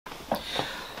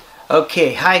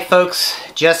Okay, hi folks,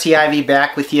 Jesse Ivey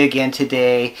back with you again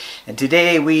today, and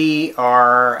today we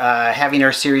are having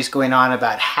our series going on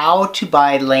about how to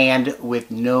buy land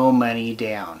with no money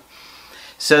down.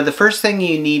 So the first thing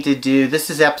you need to do, this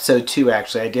is episode 2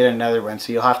 actually, I did another one,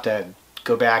 so you'll have to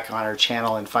go back on our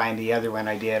channel and find the other one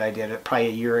I did it probably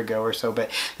a year ago or so,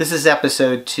 but this is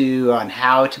episode 2 on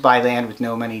how to buy land with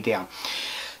no money down.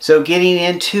 So getting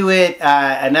into it,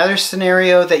 another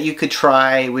scenario that you could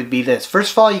try would be this.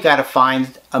 First of all, you got to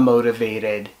find a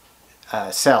motivated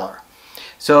seller.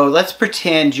 So let's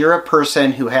pretend you're a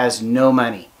person who has no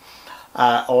money,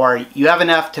 or you have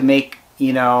enough to make,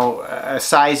 you know, a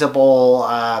sizable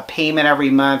payment every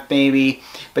month maybe,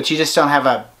 but you just don't have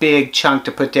a big chunk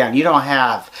to put down. You don't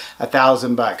have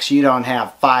 $1,000 you don't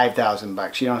have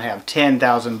 $5,000 you don't have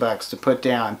 $10,000 to put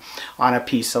down on a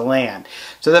piece of land.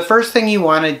 So the first thing you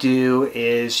want to do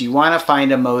is you want to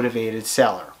find a motivated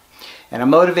seller. And a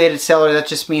motivated seller, that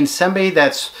just means somebody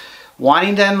that's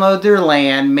wanting to unload their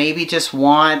land, maybe just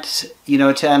want, you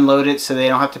know, to unload it so they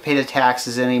don't have to pay the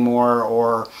taxes anymore,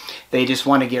 or they just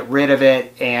want to get rid of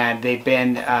it and they've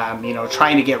been you know,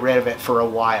 trying to get rid of it for a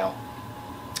while.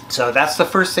 So that's the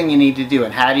first thing you need to do.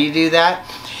 And how do you do that?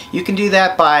 You can do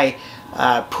that by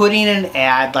putting an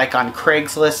ad like on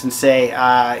Craigslist and say,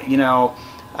 you know,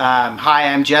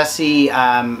 hi, I'm Jesse.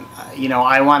 You know,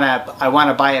 I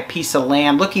wanna buy a piece of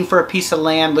land. Looking for a piece of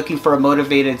land. Looking for a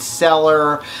motivated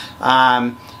seller.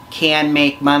 Can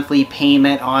make monthly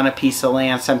payment on a piece of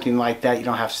land, something like that. You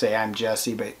don't have to say I'm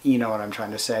Jesse, but you know what I'm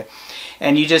trying to say.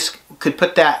 And you just could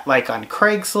put that like on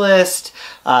Craigslist.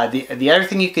 The other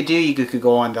thing you could do, you could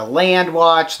go on to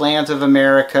LandWatch, Lands of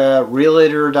America,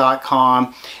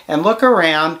 Realtor.com, and look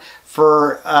around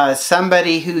for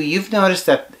somebody who you've noticed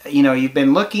that, you know, you've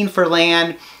been looking for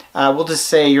land. We'll just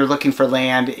say you're looking for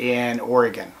land in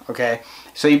Oregon, okay?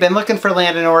 So you've been looking for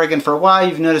land in Oregon for a while.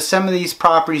 You've noticed some of these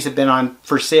properties have been on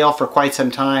for sale for quite some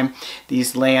time,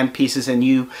 these land pieces, and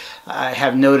you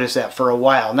have noticed that for a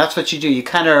while. And that's what you do. You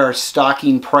kind of are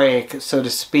stalking prey, so to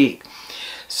speak.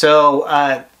 So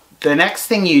the next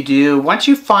thing you do, once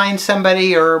you find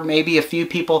somebody or maybe a few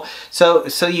people, so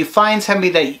you find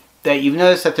somebody that you've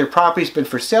noticed that their property's been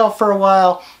for sale for a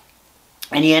while,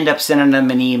 and you end up sending them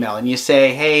an email and you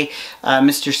say, hey,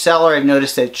 Mr. Seller, I've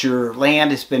noticed that your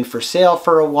land has been for sale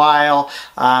for a while.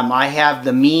 I have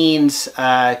the means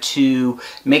to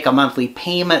make a monthly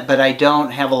payment, but I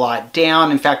don't have a lot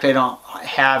down. In fact, I don't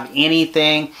have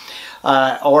anything.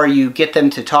 Or you get them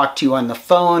to talk to you on the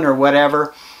phone or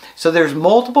whatever. So there's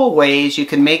multiple ways you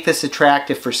can make this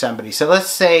attractive for somebody. So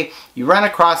let's say you run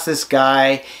across this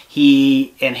guy,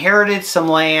 he inherited some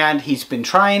land, he's been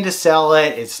trying to sell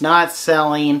it, it's not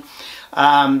selling.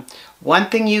 One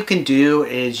thing you can do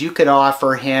is you could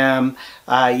offer him,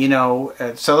 you know,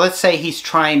 so let's say he's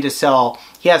trying to sell,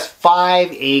 he has 5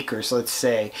 acres, let's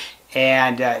say,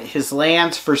 and his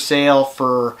land's for sale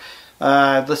for,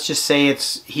 let's just say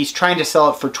he's trying to sell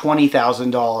it for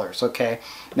 $20,000, okay?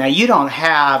 Now you don't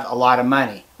have a lot of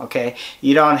money, okay?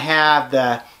 You don't have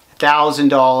the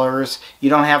 $1,000, you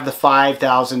don't have the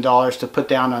 $5,000 to put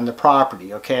down on the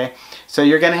property, okay? So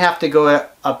you're going to have to go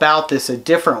about this a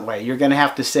different way. You're going to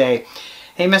have to say,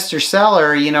 hey, Mr.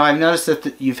 Seller, you know, I've noticed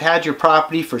that you've had your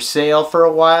property for sale for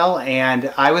a while,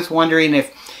 and I was wondering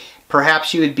if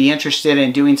perhaps you would be interested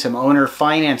in doing some owner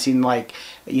financing. Like,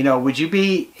 you know, would you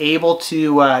be able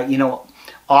to, you know,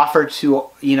 offer to,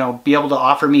 you know, be able to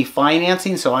offer me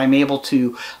financing so I'm able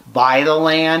to buy the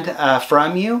land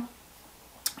from you?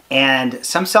 And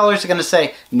some sellers are going to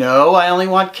say, no, I only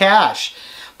want cash.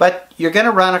 But you're going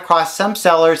to run across some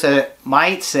sellers that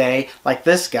might say, like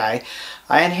this guy,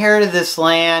 I inherited this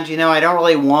land, you know, I don't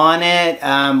really want it.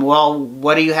 Well,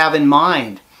 what do you have in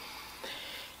mind?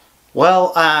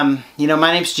 Well, you know,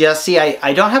 my name's Jesse.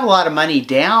 I don't have a lot of money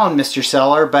down, Mr.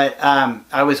 Seller, but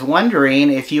I was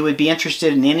wondering if you would be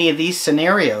interested in any of these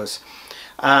scenarios.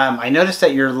 I noticed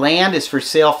that your land is for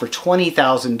sale for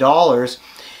 $20,000,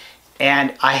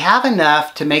 and I have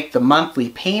enough to make the monthly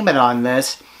payment on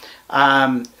this,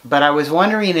 but I was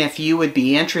wondering if you would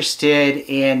be interested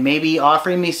in maybe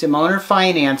offering me some owner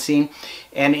financing,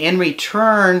 and in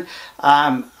return,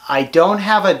 I don't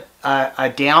have a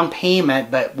down payment,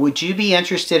 but would you be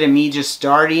interested in me just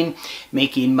starting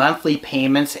making monthly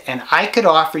payments? And I could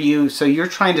offer you, so you're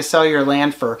trying to sell your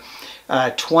land for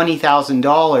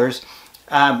 $20,000.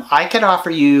 I could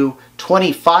offer you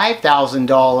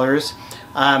 $25,000,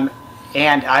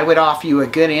 and I would offer you a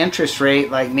good interest rate,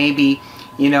 like maybe,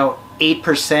 you know,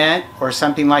 8% or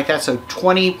something like that. So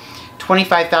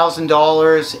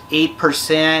 $25,000,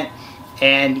 8%,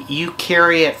 and you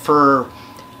carry it for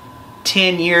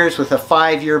 10 years with a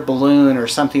 5-year balloon or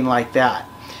something like that.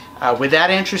 Would that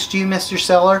interest you, Mr.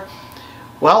 Seller?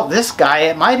 Well, this guy,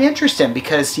 it might interest him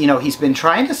because, you know, he's been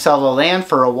trying to sell the land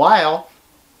for a while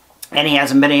and he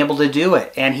hasn't been able to do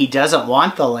it, and he doesn't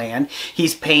want the land.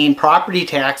 He's paying property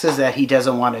taxes that he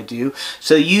doesn't want to do.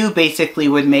 So you basically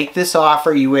would make this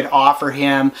offer. You would offer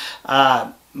him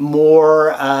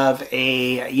more of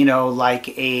a, you know,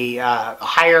 like a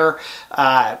higher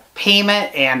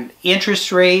payment and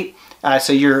interest rate.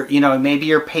 So you're, you know, maybe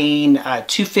you're paying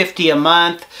 $250 a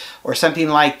month or something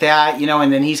like that, you know,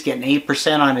 and then he's getting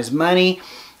 8% on his money.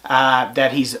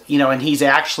 That he's, you know, and he's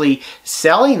actually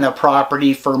selling the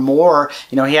property for more.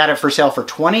 You know, he had it for sale for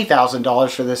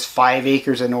 $20,000 for this 5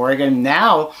 acres in Oregon.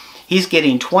 Now he's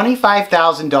getting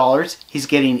 $25,000. He's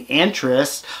getting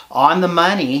interest on the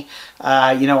money,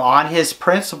 you know, on his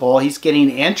principal. He's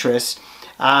getting interest.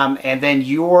 And then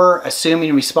you're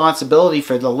assuming responsibility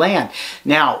for the land.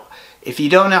 Now, if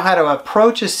you don't know how to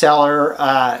approach a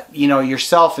seller, you know,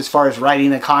 yourself as far as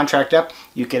writing the contract up,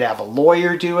 you could have a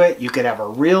lawyer do it. You could have a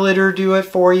realtor do it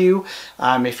for you.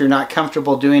 If you're not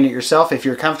comfortable doing it yourself, if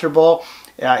you're comfortable,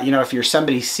 you know, if you're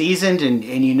somebody seasoned and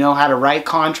you know how to write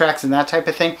contracts and that type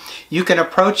of thing, you can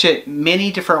approach it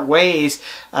many different ways.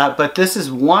 But this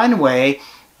is one way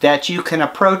that you can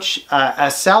approach a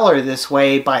seller this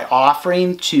way, by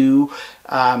offering to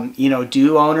you know,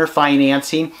 do owner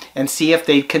financing and see if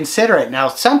they'd consider it. Now,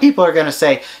 some people are going to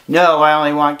say, no, I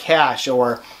only want cash,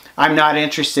 or I'm not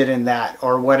interested in that,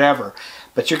 or whatever.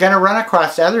 But you're going to run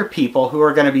across other people who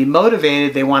are going to be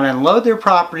motivated. They want to unload their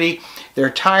property. They're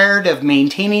tired of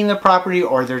maintaining the property,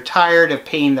 or they're tired of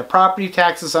paying the property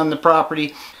taxes on the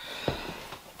property.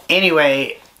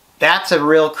 Anyway, that's a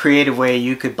real creative way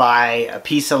you could buy a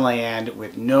piece of land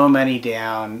with no money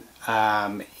down.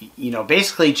 You know,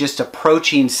 basically just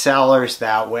approaching sellers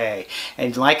that way.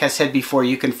 And like I said before,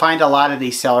 you can find a lot of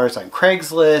these sellers on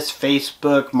Craigslist,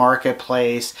 Facebook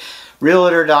Marketplace,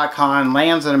 Realtor.com,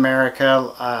 Lands in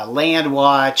America,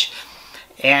 LandWatch,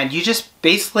 and you just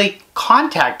basically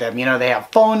contact them. You know, they have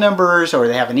phone numbers or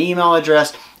they have an email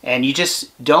address, and you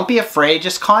just don't be afraid.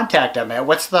 Just contact them.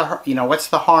 What's the, you know, what's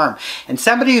the harm? And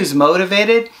somebody who's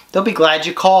motivated, they'll be glad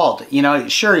you called. You know,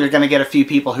 sure, you're going to get a few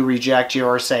people who reject you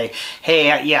or say,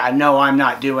 hey, yeah, no, I'm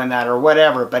not doing that, or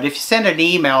whatever. But if you send an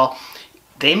email,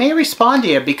 they may respond to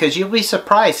you, because you'll be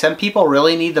surprised. Some people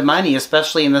really need the money,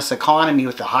 especially in this economy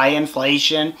with the high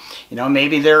inflation. You know,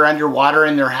 maybe they're underwater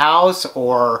in their house,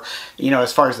 or, you know,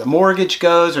 as far as the mortgage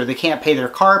goes, or they can't pay their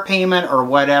car payment or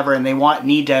whatever, and they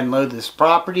need to unload this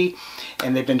property,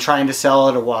 and they've been trying to sell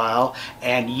it a while,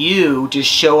 and you just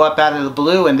show up out of the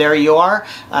blue, and there you are.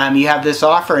 You have this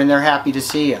offer, and they're happy to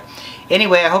see you.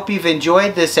 Anyway, I hope you've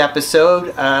enjoyed this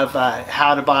episode of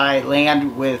how to buy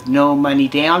land with no money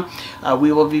down.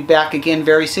 We will be back again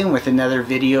very soon with another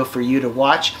video for you to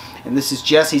watch. And this is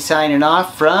Jesse signing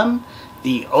off from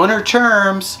the Owner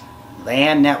Terms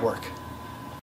Land Network.